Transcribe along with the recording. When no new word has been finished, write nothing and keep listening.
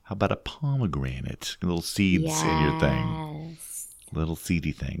How about a pomegranate? Little seeds in your thing. Little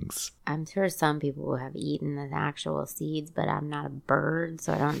seedy things. I'm sure some people have eaten the actual seeds, but I'm not a bird,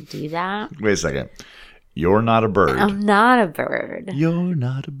 so I don't do that. Wait a second. You're not a bird. I'm not a bird. You're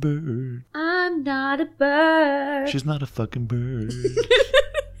not a bird. I'm not a bird. She's not a fucking bird.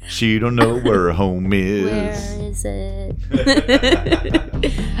 She don't know where her home is. Where is it?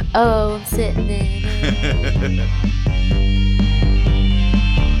 Oh, I'm sitting in it.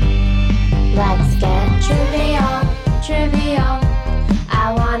 Let's get trivial.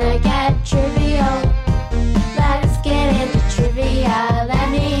 I wanna get trivial. Let's get into trivia.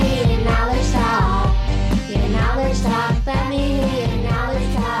 Let me hear your knowledge talk. Let me hear your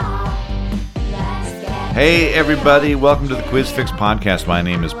knowledge talk. Let's get Hey everybody, welcome to the Quiz Fix podcast. My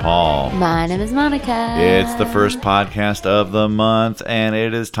name is Paul. My name is Monica. It's the first podcast of the month, and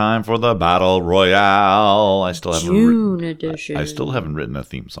it is time for the Battle Royale. I still haven't June edition. I still haven't written a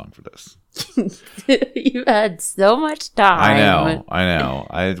theme song for this. You've had so much time. I know.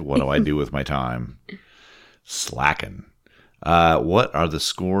 What do I do with my time? Slacking. What are the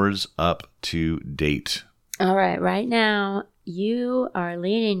scores up to date? All right now you are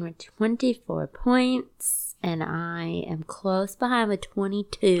leading with 24 points, and I am close behind with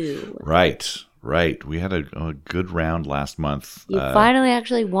 22. Right. We had a good round last month. You finally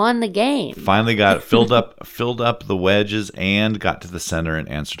actually won the game. Finally got filled up the wedges and got to the center and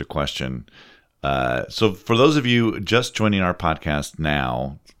answered a question. So for those of you just joining our podcast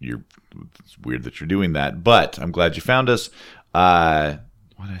now, it's weird that you're doing that, but I'm glad you found us. Why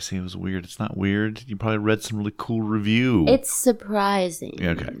did I say it was weird? It's not weird. You probably read some really cool review. It's surprising.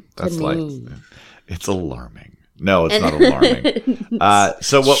 Okay, that's to me. It's alarming. No, it's not alarming.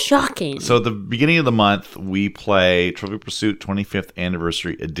 Shocking. So at the beginning of the month, we play Trivial Pursuit 25th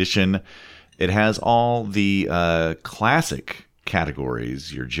Anniversary Edition. It has all the classic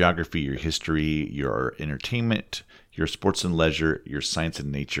categories: your geography, your history, your entertainment, your sports and leisure, your science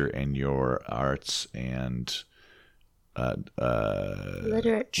and nature, and your arts and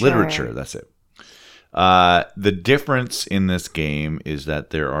literature. That's it. The difference in this game is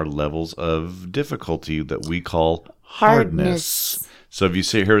that there are levels of difficulty that we call hardness. So if you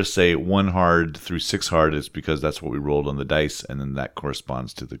hear us say 1 hard through 6 hard, it's because that's what we rolled on the dice, and then that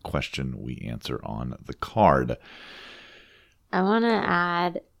corresponds to the question we answer on the card. I want to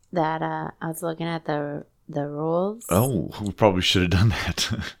add that I was looking at the rules. Oh, we probably should have done that.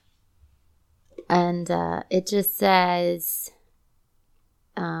 And it just says,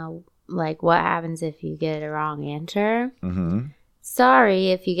 what happens if you get a wrong answer? Mm-hmm.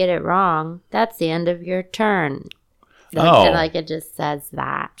 Sorry if you get it wrong. That's the end of your turn. It just says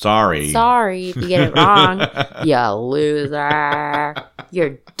that. Sorry if you get it wrong. You loser.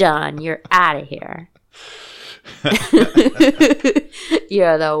 You're done. You're out of here.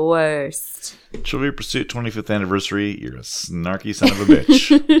 You're the worst. Trivial Pursuit 25th Anniversary. You're a snarky son of a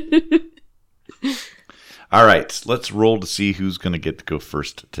bitch. All right, let's roll to see who's going to get to go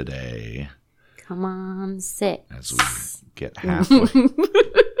first today. Come on, 6. As we get halfway.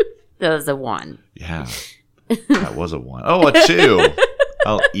 That was a 1. Yeah, that was a 1. Oh, a 2.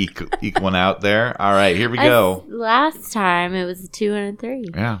 I'll eke one out there. All right, here we go. Last time it was a 2 and a 3.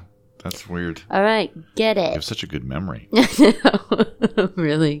 Yeah, that's weird. All right, get it. You have such a good memory. I'm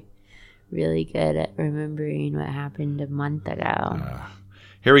really, really good at remembering what happened a month ago.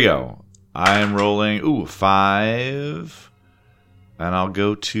 Here we go. I'm rolling, 5, and I'll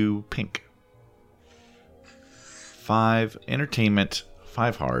go to pink. 5, entertainment,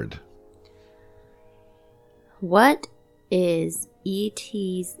 5 hard. What is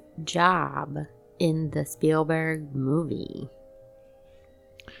E.T.'s job in the Spielberg movie?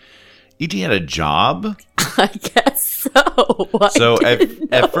 E.T. had a job? I guess so.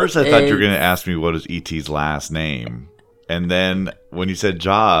 At first I thought you were going to ask me what is E.T.'s last name. And then when you said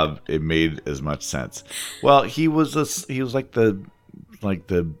job, it made as much sense. Well, he was like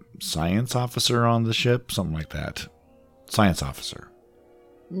the science officer on the ship, something like that. Science officer.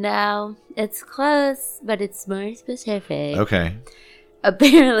 No, it's close, but it's more specific. Okay.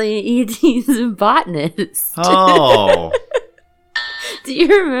 Apparently, E.T.'s a botanist. Oh. Do you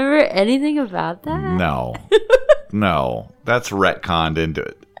remember anything about that? No. That's retconned into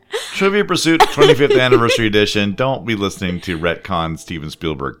it. Trivia Pursuit 25th Anniversary Edition. Don't be listening to retcon Steven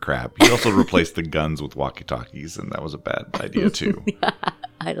Spielberg crap. He also replaced the guns with walkie-talkies, and that was a bad idea, too.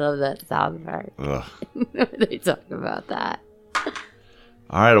 I love that sound part. They talk about that.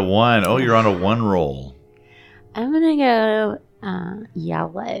 All right, a 1. Oh, you're on a 1 roll. I'm going to go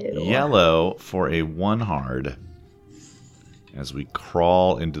yellow. Yellow for a 1 hard. as we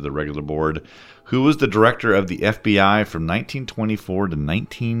crawl into the regular board. Who was the director of the FBI from 1924 to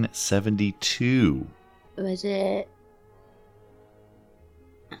 1972? Was it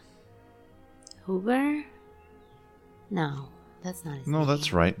Hoover? No, that's not his name. No,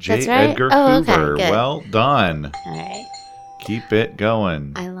 that's right. J. Edgar Hoover. Okay, well done. All right. Keep it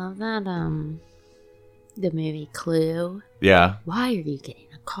going. I love that the movie Clue. Yeah. Why are you getting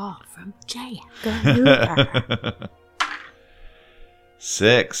a call from J. Edgar Hoover?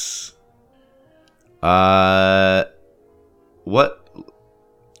 6.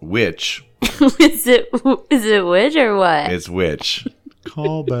 Which? Is it which or what? It's which.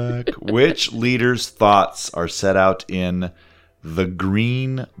 Call back. Which leader's thoughts are set out in the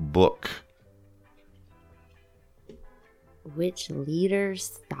Green Book? Which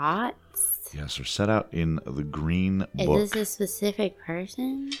leader's thoughts? Yes, are set out in the Green Book. Is this a specific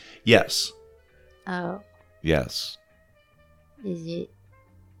person? Yes. Oh. Yes. Is it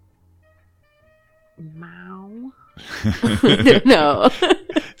Mao? I don't know.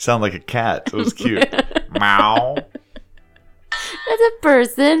 Sound like a cat. It was cute. Mao. That's a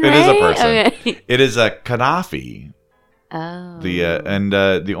person, right? It is a person. Okay. It is a Gaddafi. Oh.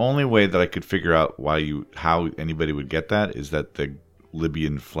 The only way that I could figure out how anybody would get that is that the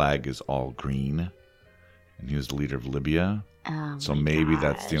Libyan flag is all green, and he was the leader of Libya. Oh, so maybe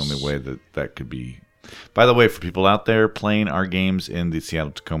that's the only way that could be. By the way, for people out there playing our games in the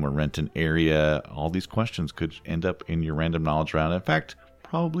Seattle-Tacoma Renton area, all these questions could end up in your random knowledge round. In fact,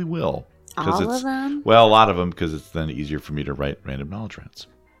 probably will. All of them? Well, a lot of them, because it's then easier for me to write random knowledge rounds.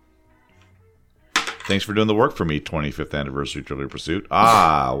 Thanks for doing the work for me, 25th Anniversary Trivial Pursuit.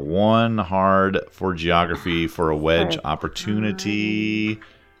 1 hard for geography for a wedge opportunity.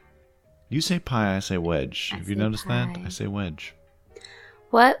 You say pie, I say wedge. Have you noticed that? I say wedge.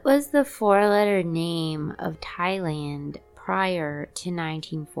 What was the 4-letter name of Thailand prior to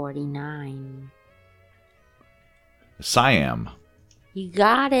 1949? Siam. You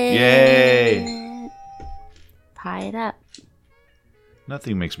got it. Yay. Pie it up.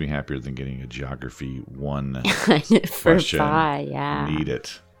 Nothing makes me happier than getting a geography 1 for question. Pie, yeah. Need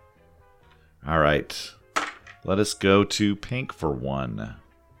it. All right. Let us go to pink for 1.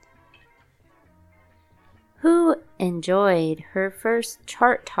 Who enjoyed her first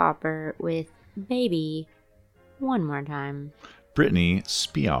chart topper with Baby one more time? Britney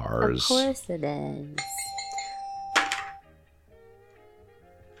Spears. Of course it is.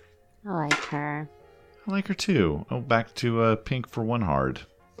 I like her. I like her too. Oh, back to pink for 1 hard.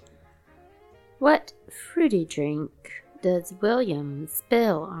 What fruity drink does William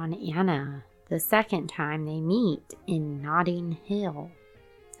spill on Anna the second time they meet in Notting Hill?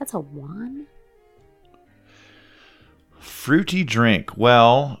 That's a 1? Fruity drink.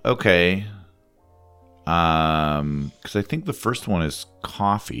 Well, okay. Because I think the first one is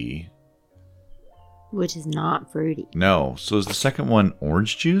coffee. Which is not fruity. No. So is the second one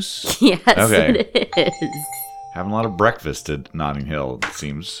orange juice? Yes, okay. It is. Having a lot of breakfast at Notting Hill, it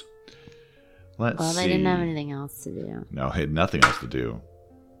seems. Let's see. Well, they didn't have anything else to do. No, they had nothing else to do.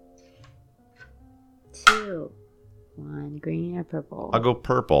 2. 1, green or purple? I'll go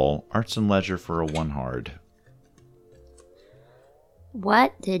purple. Arts and leisure for a 1 hard.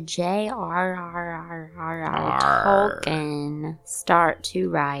 What did J.R.R. Tolkien start to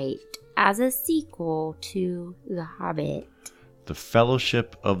write as a sequel to The Hobbit? The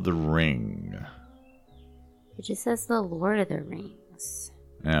Fellowship of the Ring. It just says The Lord of the Rings.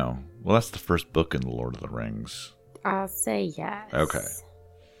 Oh, well, that's the first book in The Lord of the Rings. I'll say yes. Okay.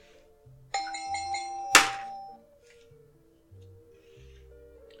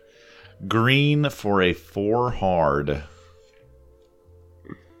 Green for a 4 hard.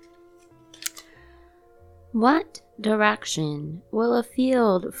 What direction will a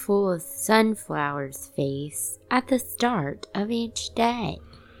field full of sunflowers face at the start of each day?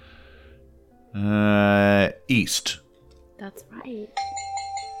 East. That's right.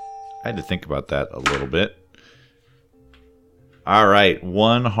 I had to think about that a little bit. All right,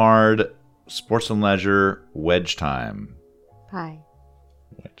 1 hard, sports and leisure, wedge time. Pie.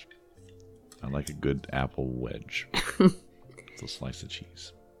 Wedge. I like a good apple wedge. It's a slice of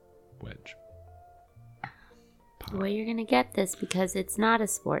cheese. Wedge. Pie. Well, you're going to get this because it's not a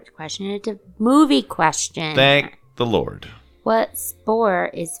sports question. It's a movie question. Thank the Lord. What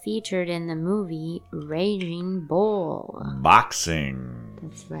sport is featured in the movie Raging Bull? Boxing.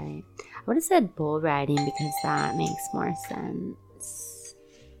 That's right. I would have said bull riding because that makes more sense.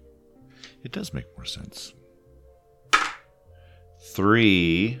 It does make more sense.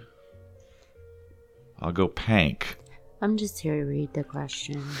 3. I'll go pank. I'm just here to read the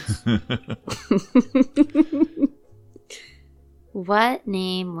questions. What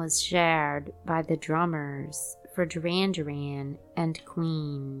name was shared by the drummers for Duran Duran and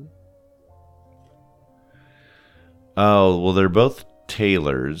Queen? Oh, well, they're both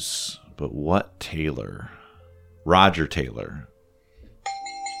Taylors, but what Taylor? Roger Taylor.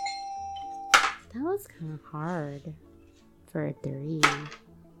 That was kind of hard for a 3.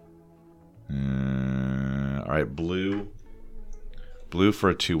 All right, blue. Blue for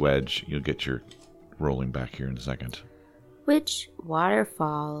a 2 wedge. You'll get your rolling back here in a second. Which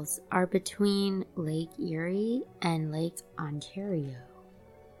waterfalls are between Lake Erie and Lake Ontario?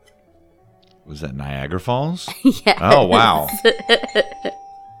 Was that Niagara Falls? Yes. Oh, wow.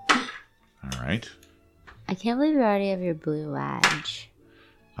 All right. I can't believe you already have your blue wedge.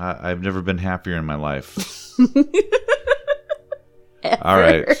 I've never been happier in my life. All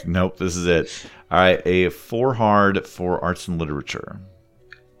right. Nope, this is it. All right, a 4 hard for arts and literature.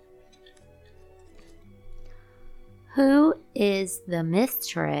 Who is the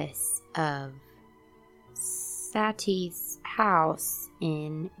mistress of Satie's house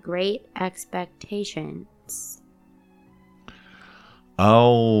in Great Expectations?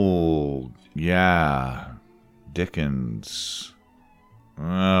 Oh, yeah. Dickens.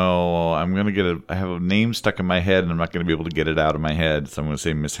 Oh, I'm going to get I have a name stuck in my head, and I'm not going to be able to get it out of my head, so I'm going to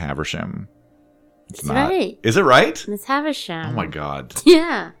say Miss Havisham. It's not. Right. Is it right? Miss Havisham. Oh, my God.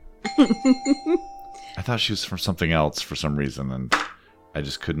 Yeah. I thought she was from something else for some reason, and I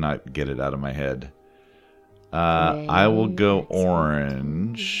just could not get it out of my head. I will go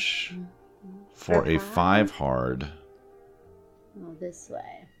orange for a 5 hard. Oh, this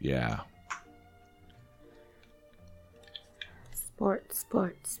way. Yeah. Sports.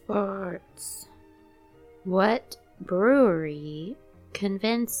 What brewery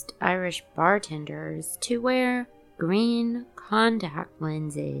convinced Irish bartenders to wear green contact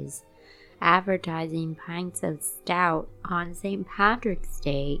lenses, advertising pints of stout on St. Patrick's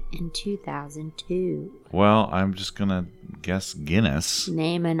Day in 2002? Well, I'm just going to guess Guinness.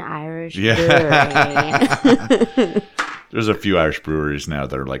 Name an Irish brewery. There's a few Irish breweries now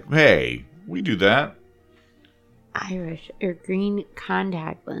that are like, hey, we do that. Irish or green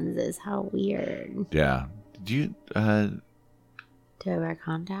contact lenses. How weird. Yeah. Do you do I wear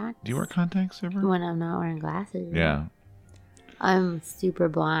contacts? Do you wear contacts ever? When I'm not wearing glasses. Yeah. I'm super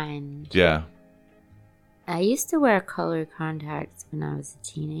blind. Yeah. I used to wear colored contacts when I was a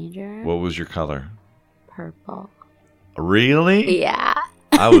teenager. What was your color? Purple. Really? Yeah.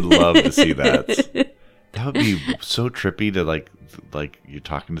 I would love to see that. That would be so trippy to like you're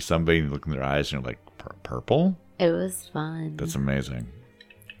talking to somebody and you look in their eyes and you're like, purple? It was fun. That's amazing.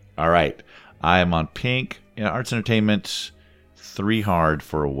 All right. I am on pink. Yeah, arts entertainment. 3 hard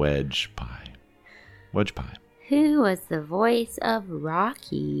for a wedge pie. Wedge pie. Who was the voice of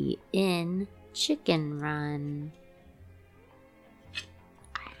Rocky in Chicken Run?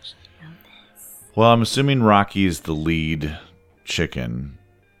 I actually know this. Well, I'm assuming Rocky is the lead chicken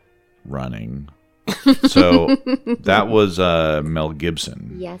running. So that was Mel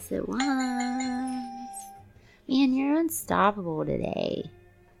Gibson. Yes, it was. Man, you're unstoppable today.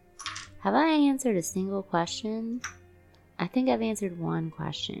 Have I answered a single question? I think I've answered 1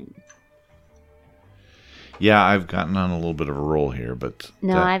 question. Yeah, I've gotten on a little bit of a roll here, but...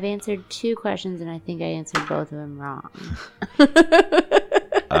 No, I've answered 2 questions, and I think I answered both of them wrong.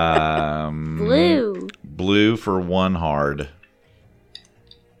 Blue. Blue for 1 hard.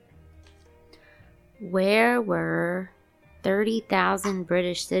 Where were 30,000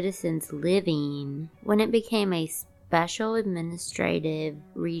 British citizens living when it became a special administrative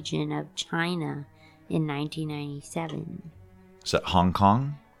region of China in 1997? Is that Hong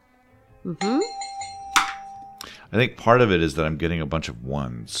Kong? Mm-hmm. I think part of it is that I'm getting a bunch of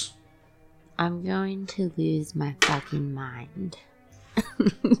 1s. I'm going to lose my fucking mind.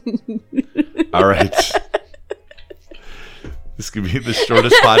 All right. This could be the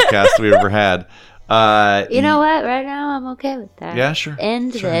shortest podcast we ever had. You know what? Right now, I'm okay with that. Yeah, sure.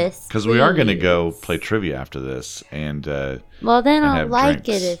 End this. Because we are going to go play trivia after this. And well, then I'll like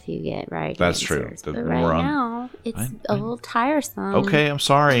drinks. it if you get right That's answers. true. But right now, it's a little tiresome. Okay, I'm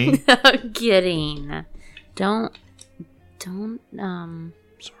sorry. I'm kidding. Don't sorry.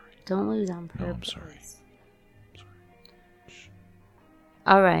 Don't lose on purpose. No, I'm sorry.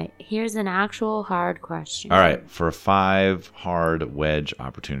 All right, here's an actual hard question. All right, for a 5 hard wedge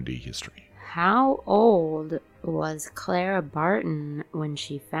opportunity history. How old was Clara Barton when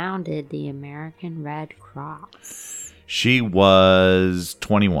she founded the American Red Cross? She was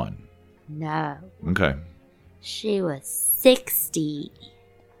 21. No. Okay. She was 60.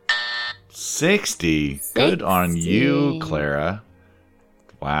 60? Good on you, Clara.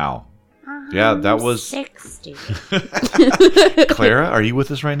 Wow. Yeah, that was 60. Clara, are you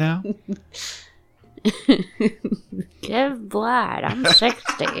with us right now? Give blood. I'm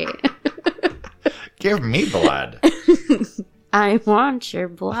 60. Give me blood. I want your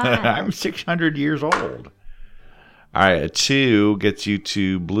blood. I'm 600 years old. All right, a 2 gets you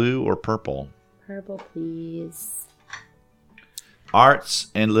to blue or purple. Purple, please. Arts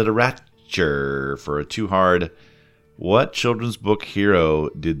and literature for a 2 hard. What children's book hero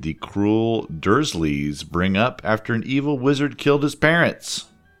did the cruel Dursleys bring up after an evil wizard killed his parents?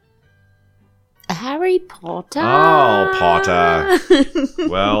 Harry Potter. Oh, Potter.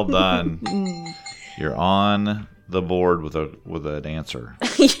 Well done. You're on the board with an answer.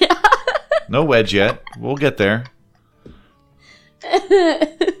 Yeah. No wedge yet. We'll get there.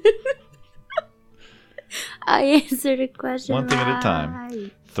 I answered a question. One thing at a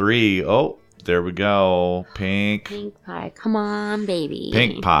time. 3. Oh, there we go. Pink. Pink pie. Come on, baby.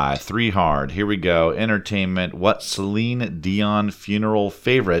 Pink pie. 3 hard. Here we go. Entertainment. What Celine Dion funeral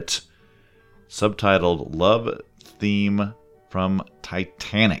favorite? Subtitled Love Theme from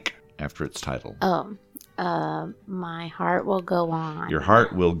Titanic after its title. Oh. My heart will go on. Your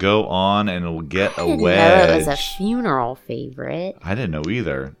heart will go on and it will get a wedge. I didn't know it was a funeral favorite. I didn't know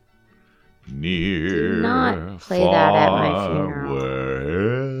either. Near. Do not play that at my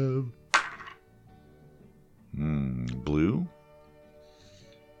funeral. Blue?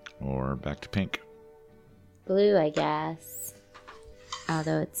 Or back to pink? Blue, I guess.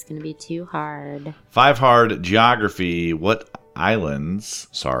 Although it's going to be too hard. 5 hard. Geography. Which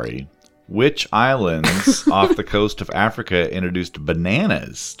islands off the coast of Africa introduced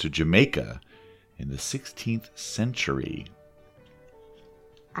bananas to Jamaica in the 16th century?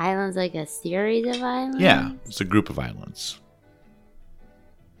 Islands like a series of islands? Yeah, it's a group of islands.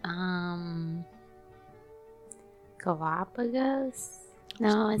 Galapagos?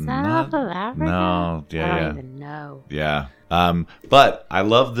 No, is that off of Africa? No, yeah, I don't even know. Yeah. But I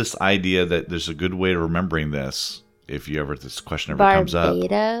love this idea that there's a good way of remembering this. If this question ever comes up.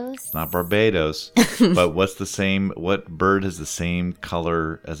 Barbados? It's not Barbados. But what bird has the same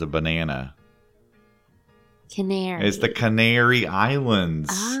color as a banana? Canary. It's the Canary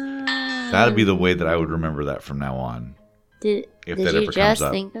Islands. That'd be the way that I would remember that from now on. Did you just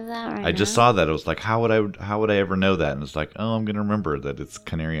think of that right now? I just saw that. It was like, how would I ever know that? And it's like, oh, I'm going to remember that it's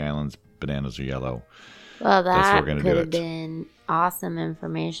Canary Islands, bananas are yellow. Well, that could have been awesome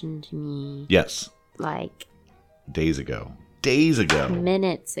information to me. Yes. Like. Days ago.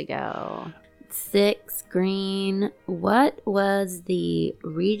 Minutes ago. 6 green. What was the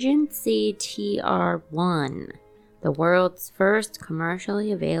Regency TR1, the world's first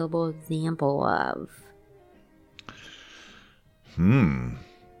commercially available example of?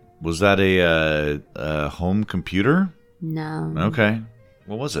 Was that a home computer? No. Okay.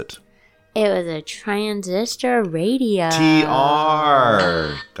 What was it? It was a transistor radio.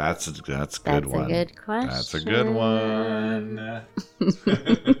 TR. That's a good one. That's a good question. That's a good one.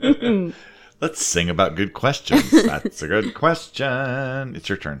 Let's sing about good questions. That's a good question. It's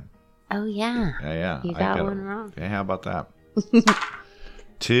your turn. Oh, yeah. Yeah. You got one wrong. Yeah, how about that?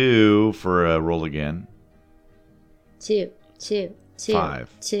 2 for a roll again. 2.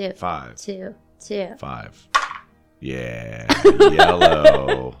 5. 2. 5. 2. 5. Yeah.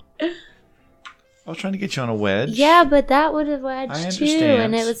 Yellow. I was trying to get you on a wedge. Yeah, but that would have wedged I too, understand.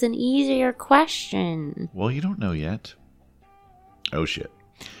 and it was an easier question. Well, you don't know yet. Oh, shit.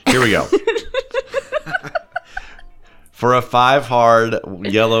 Here we go. For a 5 hard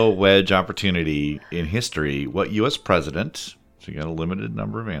yellow wedge opportunity in history, what U.S. president, so you got a limited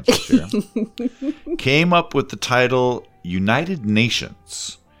number of answers here, came up with the title United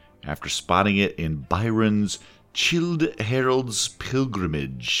Nations after spotting it in Byron's Childe Harold's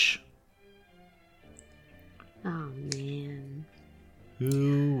Pilgrimage? Oh, man.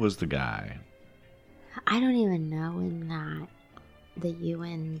 Who was the guy? I don't even know when the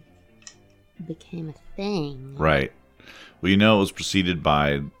UN became a thing. Right. Well, you know it was preceded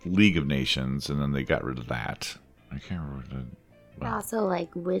by League of Nations, and then they got rid of that. I can't remember. Also, like,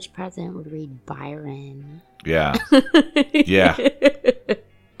 which president would read Byron? Yeah. Yeah.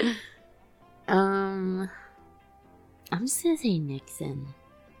 I'm just going to say Nixon.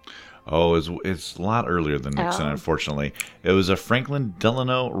 Oh, it's a lot earlier than Nixon, unfortunately. It was a Franklin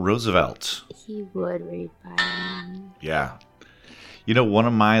Delano Roosevelt. He would read Byron. Yeah. You know, one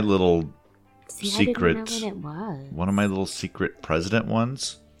of my little secret... I didn't know when it was. One of my little secret president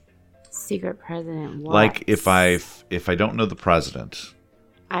ones. Secret president what? Like, if I don't know the president...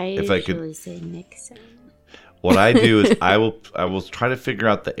 I usually say Nixon. What I do is I will try to figure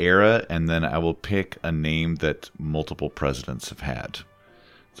out the era, and then I will pick a name that multiple presidents have had.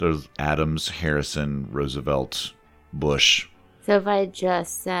 So there's Adams, Harrison, Roosevelt, Bush. So if I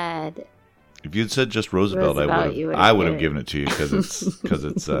just said... If you'd said just Roosevelt I would have given it to you because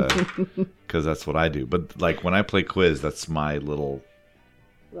that's what I do. But like when I play quiz, that's my little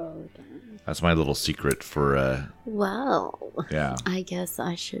secret for well, yeah. I guess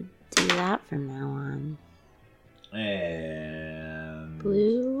I should do that from now on. And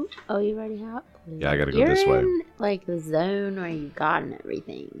blue. Oh, you already have blue. Yeah, I gotta go this way. In, like the zone where you gotten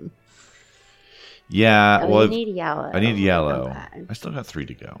everything. Yeah, well, you need yellow. I need yellow. Okay. I still got 3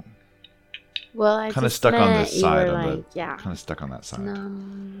 to go. Well, I kind of stuck on this side. Kind of stuck on that side.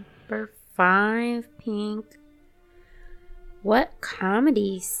 Number 5, pink. What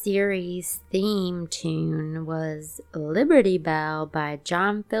comedy series theme tune was Liberty Bell by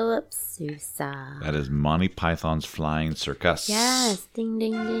John Philip Sousa? That is Monty Python's Flying Circus. Yes, ding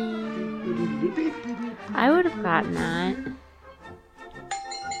ding ding. I would have gotten that.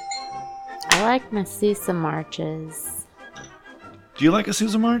 I like my Sousa marches. Do you like a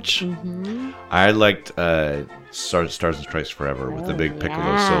Sousa march? Mm-hmm. I liked Stars and Stripes Forever with the big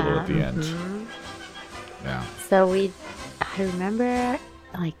piccolo solo at the end. Yeah. So I remember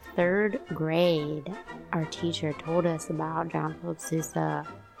like 3rd grade, our teacher told us about John Philip Sousa.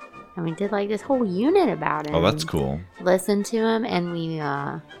 And we did like this whole unit about him. Oh, that's cool. Listened to him and we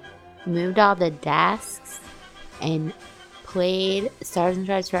moved all the desks and played Stars and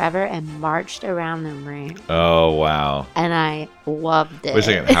Stripes Forever and marched around the room. Oh, wow. And I loved it. Wait a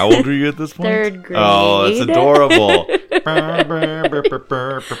second. How old were you at this point? 3rd grade. Oh, that's adorable.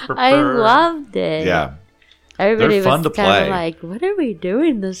 I loved it. Yeah. Everybody They're fun was to kind play. of like, what are we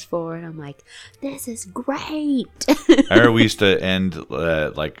doing this for? And I'm like, this is great. I remember we used to end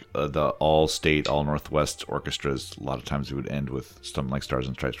the all-state, all-Northwest orchestras. A lot of times we would end with something like Stars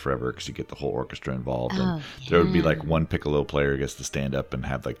and Stripes Forever because you get the whole orchestra involved. Oh, and there would be like one piccolo player gets to stand up and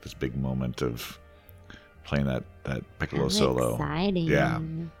have like this big moment of playing that piccolo solo. Exciting. Yeah.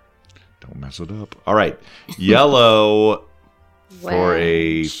 Don't mess it up. All right. Yellow for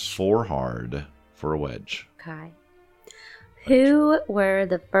a 4 hard for a wedge. Okay. Who were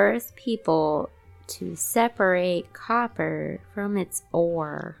the first people to separate copper from its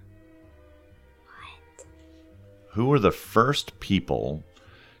ore? What? Who were the first people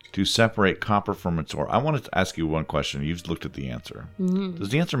to separate copper from its ore? I wanted to ask you one question. You've looked at the answer. Mm-hmm. Does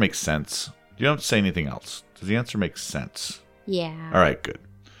the answer make sense? You don't have to say anything else. Does the answer make sense? Yeah. All right, good.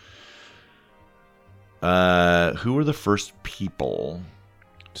 Who were the first people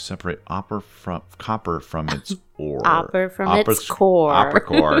to separate copper from its ore? Copper from its core. Opera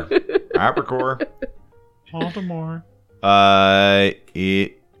core. Opera core. Baltimore.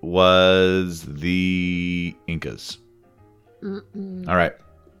 It was the Incas. Mm-mm. All right.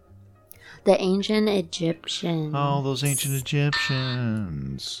 The ancient Egyptians. Oh, those ancient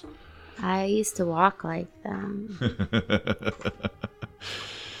Egyptians. I used to walk like them.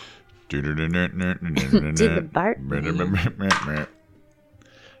 Do the Bartman.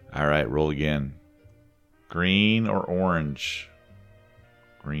 All right, roll again. Green or orange?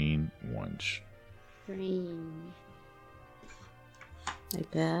 Green, orange. Green. I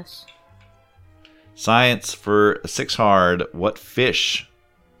guess. Science for 6 hard. What fish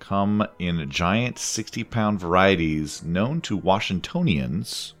come in giant 60-pound varieties known to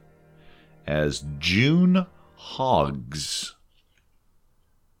Washingtonians as June hogs?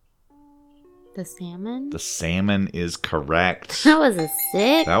 The salmon? The salmon is correct. That was a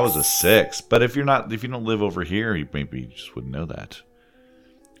 6? That was a 6. But if you don't live over here, you maybe just wouldn't know that.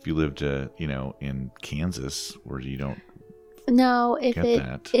 If you lived, in Kansas, where you don't. No, if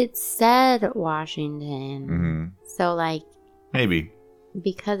that. It said Washington. Mm-hmm. So like. Maybe.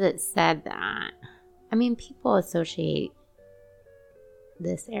 Because it said that. I mean, people associate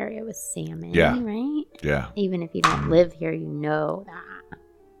this area with salmon, right? Yeah. Even if you don't live here, you know that.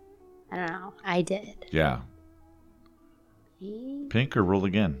 I don't know. I did. Yeah. Pink or roll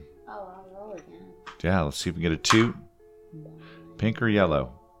again? Oh, I'll roll again. Yeah, let's see if we can get a 2. Pink or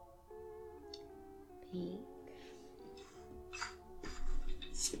yellow? Pink.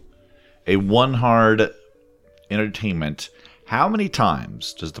 A 1 hard entertainment. How many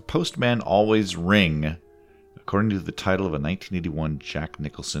times does the postman always ring, according to the title of a 1981 Jack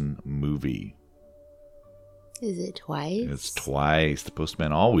Nicholson movie? Is it twice? It's twice. The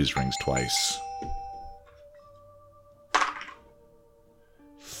postman always rings twice.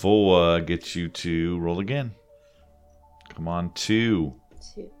 4 gets you to roll again. Come on, 2.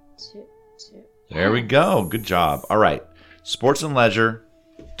 2. There we go. Good job. All right. Sports and leisure.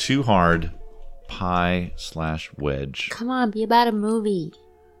 2 hard. Pie/wedge. Come on, be about a movie.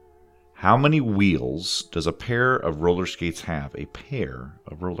 How many wheels does a pair of roller skates have? A pair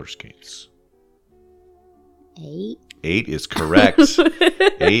of roller skates. 8. 8 is correct. 8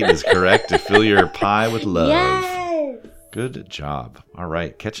 is correct to fill your pie with love. Yes! Good job. All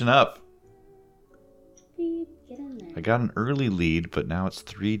right, catching up. Get in there. I got an early lead, but now it's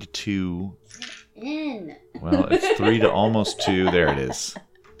 3-2. Get in. Well, it's 3 to almost 2. There it is.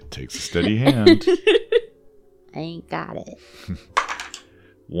 It takes a steady hand. I ain't got it.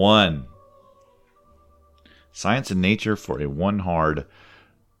 1. Science and nature for a 1 hard.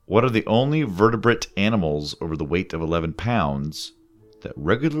 What are the only vertebrate animals over the weight of 11 pounds that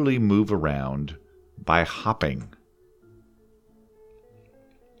regularly move around by hopping?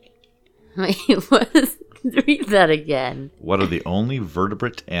 Wait, read that again. What are the only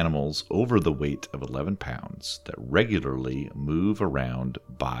vertebrate animals over the weight of 11 pounds that regularly move around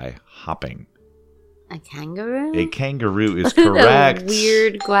by hopping? A kangaroo? A kangaroo is correct. A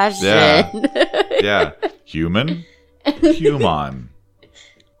weird question. Yeah. Human? Human.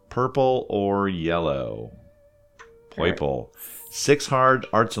 Purple or yellow? Purple. 6 hard.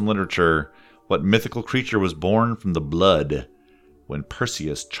 Arts and literature. What mythical creature was born from the blood when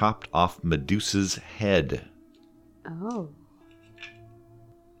Perseus chopped off Medusa's head? Oh.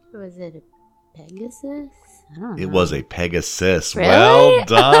 Was it a Pegasus? I don't know. It was a Pegasus. Really? Well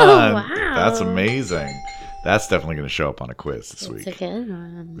done. Oh, wow. That's amazing. That's definitely going to show up on a quiz this week. It's a good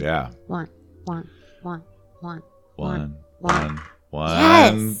one. Yeah. One.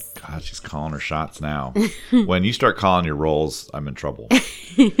 Yes. God, she's calling her shots now. When you start calling your rolls, I'm in trouble.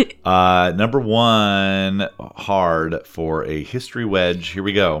 Number 1 hard for a history wedge. Here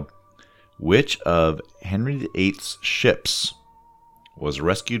we go. Which of Henry VIII's ships was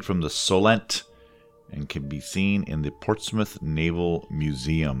rescued from the Solent and can be seen in the Portsmouth Naval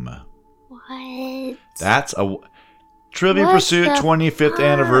Museum? What? That's a Trivia Pursuit 25th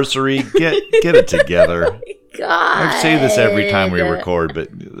anniversary. Get it together. God. I say this every time we record, but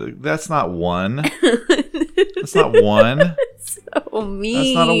that's not one. That's not one. So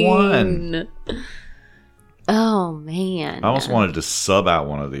mean. That's not a 1. Oh, man. I almost wanted to sub out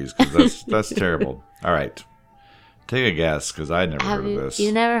one of these because that's terrible. All right. Take a guess because I never heard of this.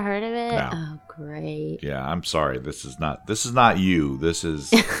 You never heard of it? No. Oh, great. Yeah, I'm sorry. This is not you. This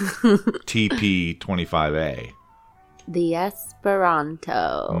is TP25A. The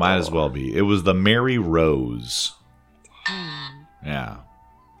Esperanto. Might as well be. It was the Mary Rose. Dang. Yeah.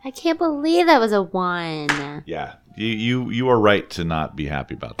 I can't believe that was a 1. Yeah. You are right to not be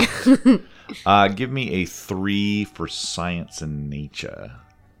happy about that. Give me a 3 for science and nature.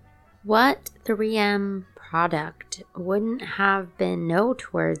 What 3M product wouldn't have been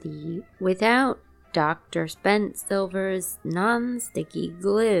noteworthy without Dr. Spence Silver's non-sticky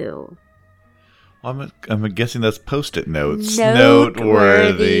glue? I'm guessing that's Post-it notes.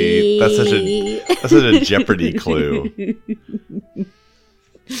 Noteworthy. That's such a Jeopardy clue.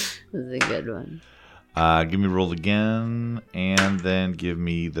 That's a good one. Give me roll again, and then give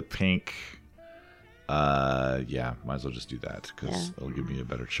me the pink. Yeah, might as well just do that because it'll give me a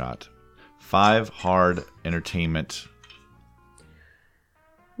better shot. 5 hard entertainment.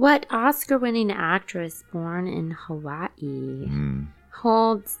 What Oscar-winning actress born in Hawaii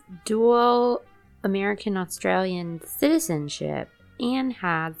holds dual American-Australian citizenship and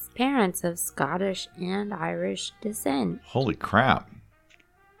has parents of Scottish and Irish descent? Holy crap.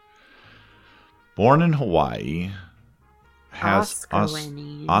 Born in Hawaii, has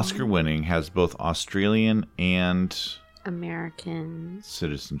Oscar-winning, has both Australian and American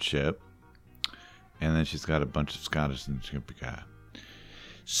citizenship, and then she's got a bunch of Scottish citizenship.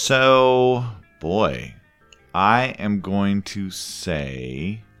 So, boy, I am going to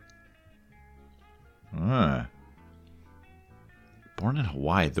say, born in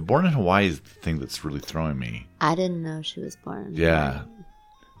Hawaii. The born in Hawaii is the thing that's really throwing me. I didn't know she was born in Yeah. Hawaii.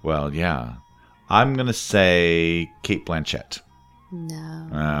 Well, yeah. I'm going to say Cate Blanchett.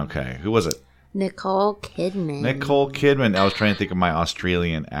 No. Okay. Who was it? Nicole Kidman. Nicole Kidman. I was trying to think of my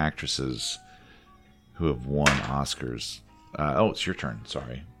Australian actresses who have won Oscars. It's your turn.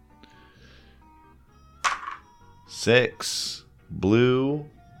 Sorry. 6. Blue,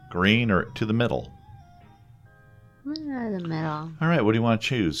 green, or to the middle? The middle. All right. What do you want to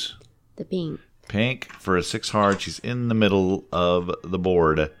choose? The pink. Pink for a 6 hard. She's in the middle of the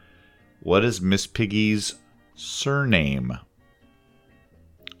board. What is Miss Piggy's surname?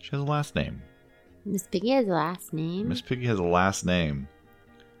 She has a last name. Miss Piggy has a last name? Miss Piggy has a last name.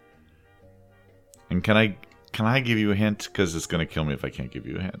 And can I give you a hint? Because it's going to kill me if I can't give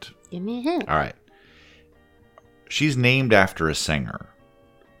you a hint. Give me a hint. All right. She's named after a singer.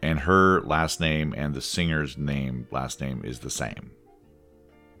 And her last name and the singer's last name is the same.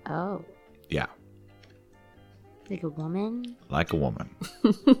 Oh. Yeah. Like a woman? Like a woman.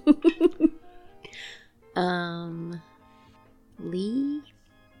 Lee?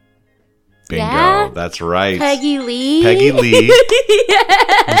 Bingo. Yeah? That's right. Peggy Lee? Peggy Lee.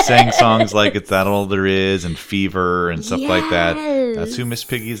 Who sang songs like It's That All There Is and Fever and stuff like that. That's who Miss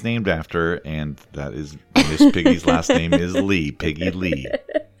Piggy is named after. And that is Miss Piggy's last name is Lee. Peggy Lee.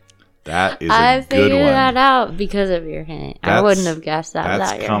 That is a good one. I figured that out because of your hint. I wouldn't have guessed that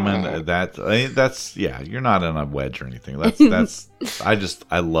without your hint. That's you're not in a wedge or anything. I love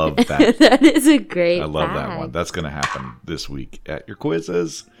that. That is a great I love that one. That's going to happen this week at your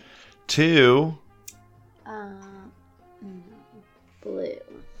quizzes. 2. Blue.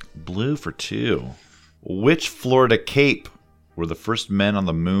 Blue for 2. Which Florida Cape were the first men on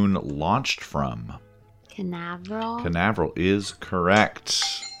the moon launched from? Canaveral. Canaveral is correct.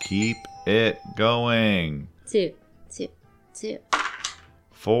 Keep it going. 2.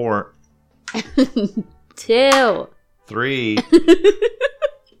 4. 2. 3.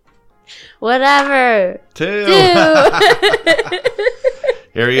 Whatever. 2.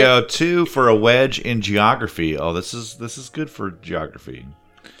 Here we go. 2 for a wedge in geography. Oh, this is good for geography.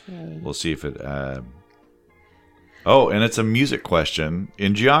 Okay. We'll see if it. And it's a music question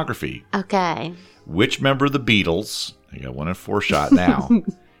in geography. Okay. Which member of the Beatles? I got 1 in 4 shot now.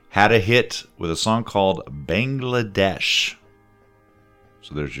 Had a hit with a song called Bangladesh.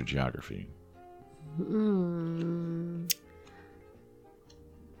 So there's your geography.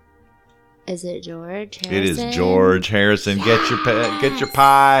 Is it George Harrison? It is George Harrison. Yes! Get your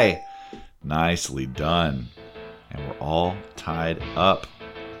pie. Nicely done. And we're all tied up.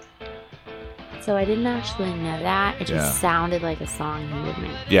 So I didn't actually know that. It just sounded like a song he would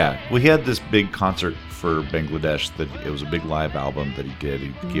make. Yeah. Well, he had this big concert for Bangladesh. It was a big live album that he did.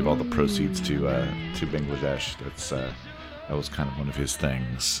 He gave all the proceeds to Bangladesh. That was kind of one of his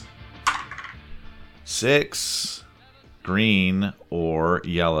things. 6. Green or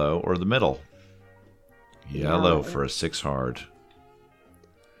yellow or the middle? Yellow for a 6 hard.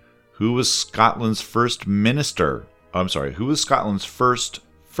 Who was Scotland's first minister? Oh, I'm sorry. Who was Scotland's first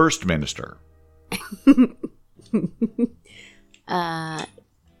minister? I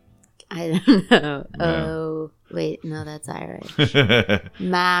don't know. No. Oh, wait. No, that's Irish.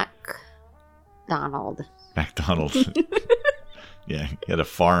 MacDonald. Yeah, he had a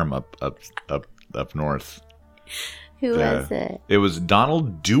farm up north. Who was it? It was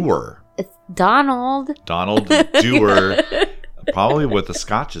Donald Dewar. It's Donald. Donald Dewar. Probably what the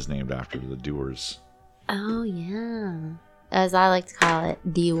Scotch is named after, the Dewars. Oh, yeah. As I like to call it,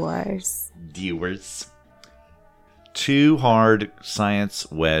 Dewars. Dewars. 2 hard science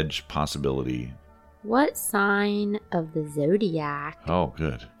wedge possibility. What sign of the zodiac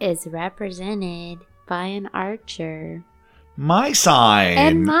is represented by an archer? My sign.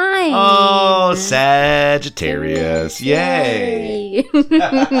 And mine. Oh, Sagittarius. Yay.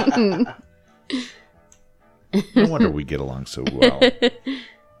 No wonder we get along so well.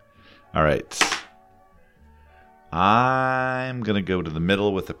 All right. I'm going to go to the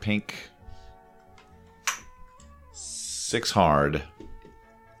middle with a pink. 6 hard.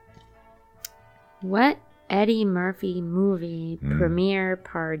 What Eddie Murphy movie premiere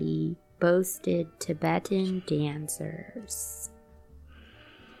party boasted Tibetan dancers?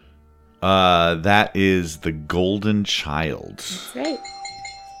 That is The Golden Child. That's right.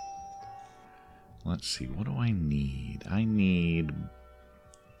 Let's see. What do I need? I need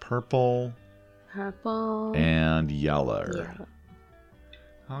purple. And yellow.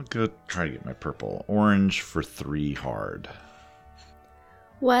 I'll go try to get my purple. Orange for 3 hard.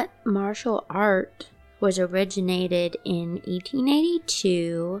 What martial art was originated in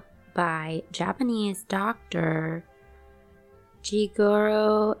 1882 by Japanese doctor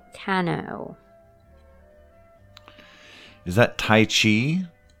Jigoro Kano? Is that Tai Chi?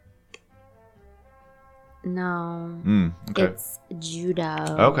 No. Okay. It's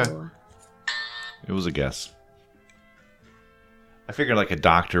judo. Okay. It was a guess. I figured like a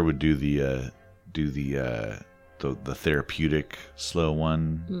doctor would do the therapeutic slow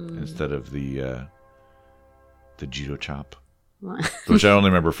one instead of the judo chop. What? Which I only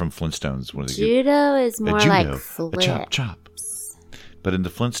remember from Flintstones. Judo is more like flips. A chop. But in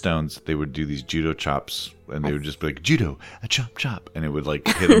the Flintstones, they would do these judo chops, and they would just be like, judo, a chop, and it would like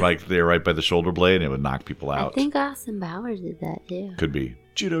hit them like they're right by the shoulder blade, and it would knock people out. I think Austin Powers did that too. Could be.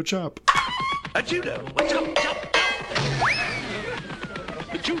 Judo chop. A judo, a chop, chop, chop.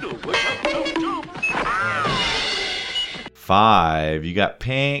 A judo, a chop, chop, chop. 5. You got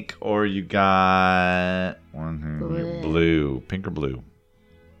pink or you got blue. Pink or blue?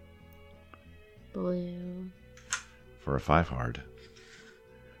 Blue. For a 5 hard.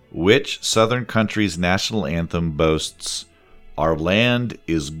 Which southern country's national anthem boasts, "Our land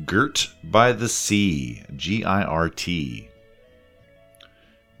is girt by the sea"? G-I-R-T.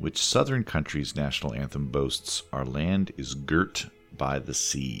 Which southern country's national anthem boasts, "Our land is girt by the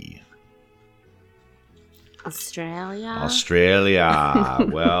sea"? Australia.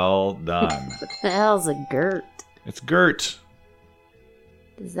 Well done. What the hell's a girt? It's girt.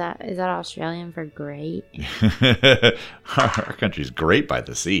 Is that Australian for great? Our country's great by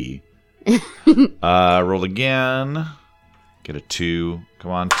the sea. Roll again. Get a 2.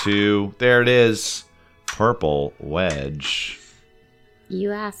 Come on, 2. There it is. Purple wedge.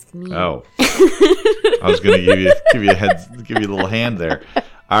 You ask me. Oh, I was going to give you a little hand there.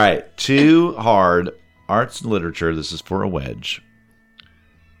 All right, 2 hard. Arts and literature. This is for a wedge.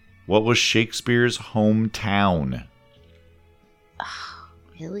 What was Shakespeare's hometown? Oh,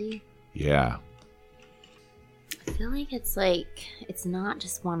 really? Yeah. I feel like it's not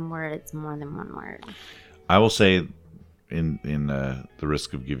just one word. It's more than one word. I will say, in the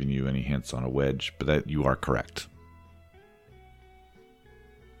risk of giving you any hints on a wedge, but that you are correct.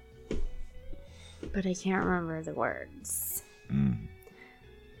 But I can't remember the words.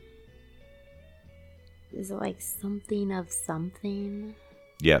 Is it like something of something?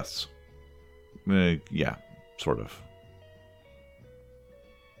 Yes. Yeah, sort of.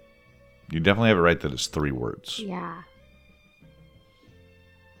 You definitely have it right that it's 3 words. Yeah.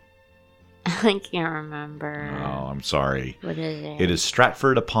 I can't remember. Oh, I'm sorry. What is it? It is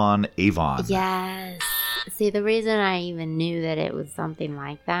Stratford-upon-Avon. Yes. See, the reason I even knew that it was something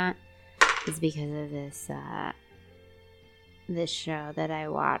like that is because of this show that I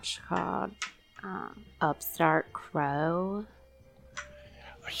watched called Upstart Crow.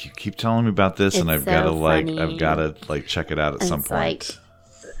 You keep telling me about this, and I've got to check it out at some point.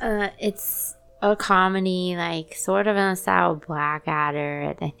 It's a comedy, sort of in the style of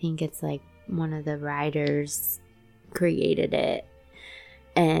Blackadder. I think it's one of the writers created it,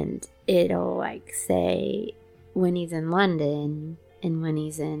 and it'll say when he's in London and when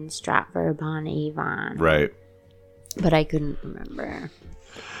he's in Stratford-upon-Avon. Right. But I couldn't remember.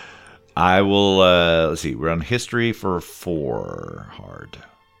 I will, let's see, we're on history for 4 hard.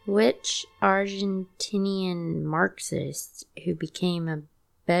 Which Argentinian Marxist who became a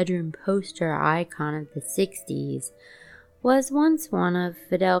bedroom poster icon of the 60s was once one of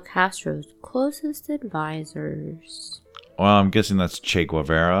Fidel Castro's closest advisors? Well, I'm guessing that's Che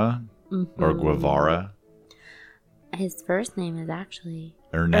Guevara or Guevara. His first name is actually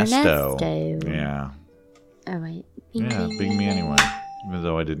Ernesto. Yeah. Oh, wait. Bing me anyway. Even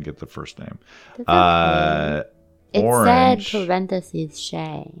though I didn't get the first name. Okay. It Orange. said parentheses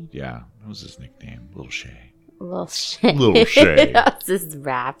Shay. Yeah. That was his nickname. Little Shay. Little Shay. Little Shay. That's his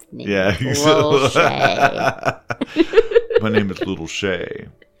rap name. Yeah. Little Shay. My name is Little Shay.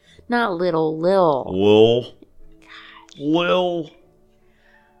 Not Little, Lil. Lil.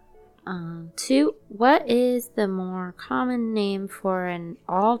 2. What is the more common name for an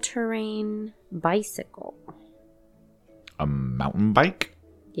all-terrain bicycle? A mountain bike?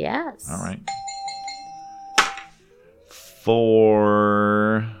 Yes. All right.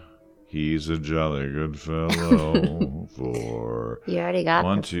 4. He's a jolly good fellow. 4. You already got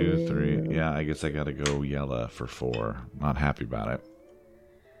 1, the 2, blue. 3. Yeah, I guess I got to go yellow for 4. Not happy about it.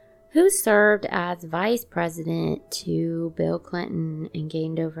 Who served as vice president to Bill Clinton and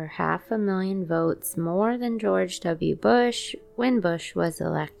gained over 500,000 votes more than George W. Bush when Bush was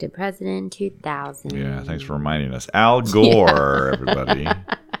elected president in 2000? Yeah, thanks for reminding us. Al Gore, everybody.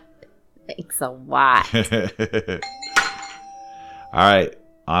 Thanks a lot. All right.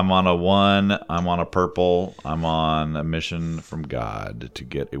 I'm on a 1. I'm on a purple. I'm on a mission from God to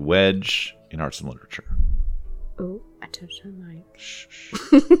get a wedge in arts and literature. Oh, I touched my mic. Shh.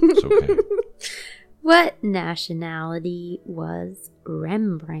 It's okay. What nationality was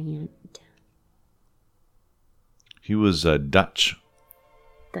Rembrandt? He was Dutch.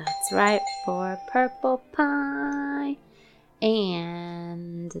 That's right, for purple pie.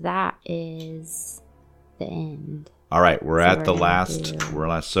 And that is the end. All right, we're at the last. We're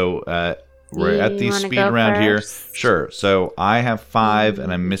at the speed round here. Sure. So I have 5,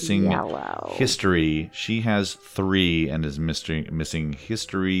 and I'm missing yellow. History. She has 3 and is missing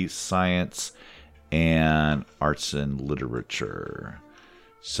history, science, and arts and literature.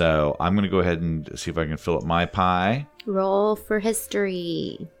 So I'm going to go ahead and see if I can fill up my pie. Roll for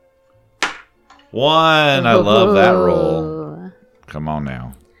history. 1. I love that roll. Come on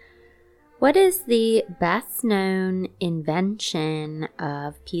now. What is the best known invention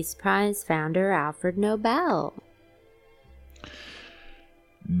of Peace Prize founder Alfred Nobel?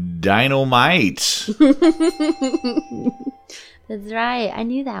 Dynamite. The That's right. I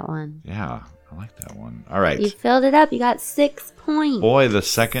knew that one. Yeah, I like that one. All right. You filled it up. You got 6 points. Boy, the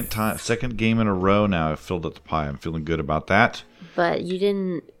second game in a row now I've filled up the pie. I'm feeling good about that. But you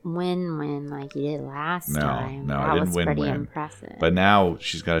didn't win like you did last time. No, that I didn't win. That was pretty impressive. But now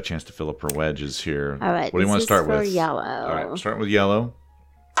she's got a chance to fill up her wedges here. All right. What do you want to start with? Yellow. All right, we're starting with yellow.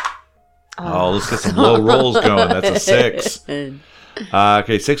 Oh, let's get some low rolls going. That's a 6.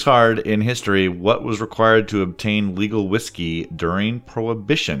 Okay, 6 hard in history. What was required to obtain legal whiskey during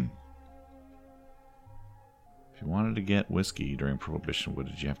Prohibition? If you wanted to get whiskey during Prohibition, what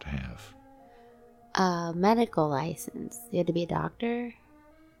did you have to have? A medical license. You had to be a doctor?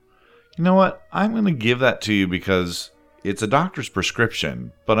 You know what? I'm going to give that to you because it's a doctor's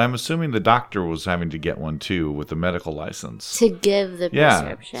prescription, but I'm assuming the doctor was having to get one too with a medical license. To give the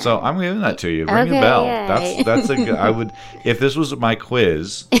prescription. Yeah, so I'm giving that to you. Ring a bell. Yay. That's a good, I would, if this was my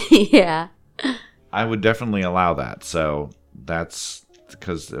quiz, yeah, I would definitely allow that. So that's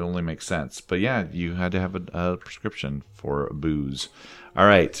because it only makes sense. But yeah, you had to have a prescription for booze. All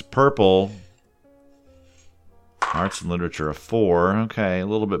right, purple. Arts and literature, a 4. Okay, a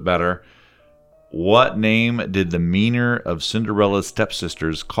little bit better. What name did the meaner of Cinderella's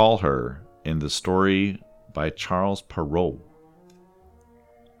stepsisters call her in the story by Charles Perrault?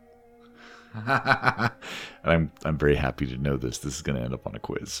 I'm very happy to know this. This is going to end up on a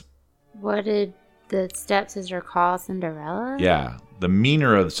quiz. What did the stepsister call Cinderella? Yeah, the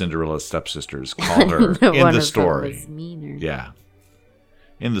meaner of Cinderella's stepsisters called her in the story. Was meaner. Yeah,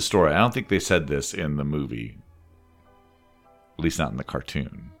 in the story. I don't think they said this in the movie. At least not in the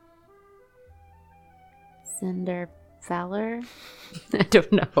cartoon. Cinderfeller? I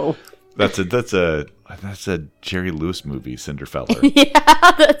don't know. That's a Jerry Lewis movie, Cinderfeller.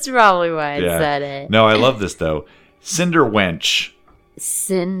 Yeah, that's probably why I said it. No, I love this though. Cinderwench.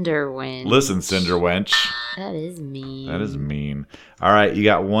 Cinderwench. Listen, Cinderwench. That is mean. That is mean. All right, you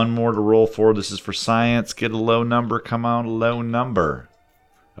got one more to roll for. This is for science. Get a low number. Come on, low number.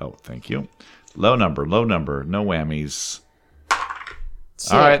 Oh, thank you. Low number. No whammies.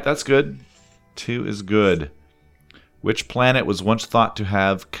 2. All right, that's good. 2 is good. Which planet was once thought to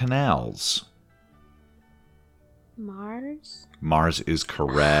have canals? Mars? Mars is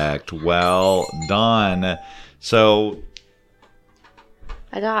correct. Well done. So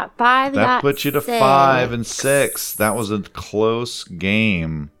I got 5. That puts you to 5 and 6. That was a close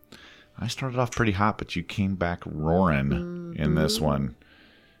game. I started off pretty hot, but you came back roaring in this one.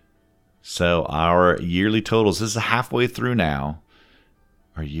 So our yearly totals, this is halfway through now.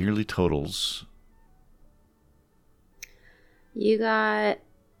 Our yearly totals. You got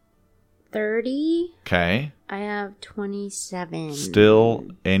 30. Okay. I have 27. Still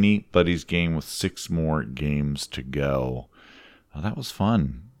anybody's game with 6 more games to go. Oh, that was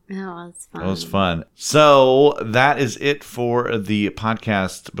fun. That was fun. So that is it for the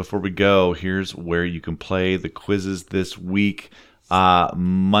podcast. Before we go, here's where you can play the quizzes this week.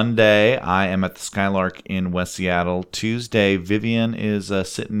 Monday, I am at the Skylark in West Seattle. Tuesday, Vivian is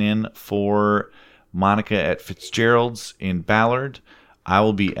sitting in for Monica at Fitzgerald's in Ballard. I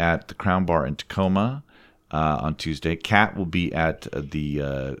will be at the Crown Bar in Tacoma on Tuesday. Kat will be at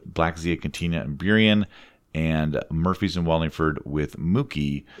the Black Zia Cantina in Burien, and Murphy's in Wallingford with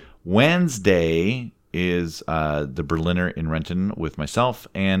Mookie. Wednesday is the Berliner in Renton with myself,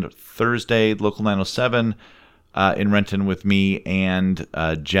 and Thursday, Local 907 in Renton with me and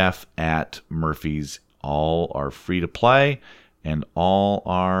Jeff at Murphy's. All are free to play, and all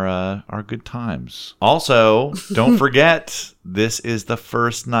are good times. Also, don't forget, this is the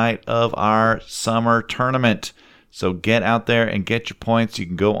first night of our summer tournament. So get out there and get your points. You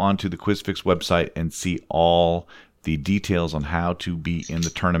can go onto the QuizFix website and see all the details on how to be in the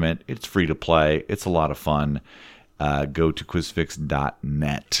tournament. It's free to play. It's a lot of fun. Go to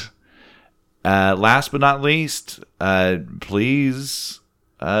quizfix.net. Last but not least, please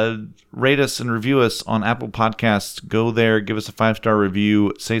rate us and review us on Apple Podcasts. Go there, give us a 5-star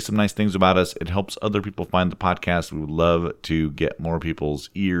review, say some nice things about us. It helps other people find the podcast. We would love to get more people's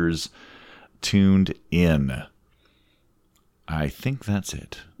ears tuned in. I think that's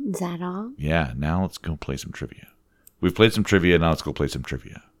it. Is that all? Yeah, now let's go play some trivia. We've played some trivia, now let's go play some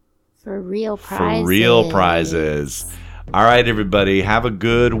trivia. For real prizes. For real prizes. All right, everybody. Have a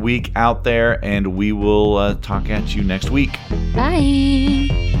good week out there, and we will talk at you next week. Bye.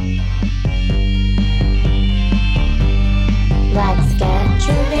 Let's get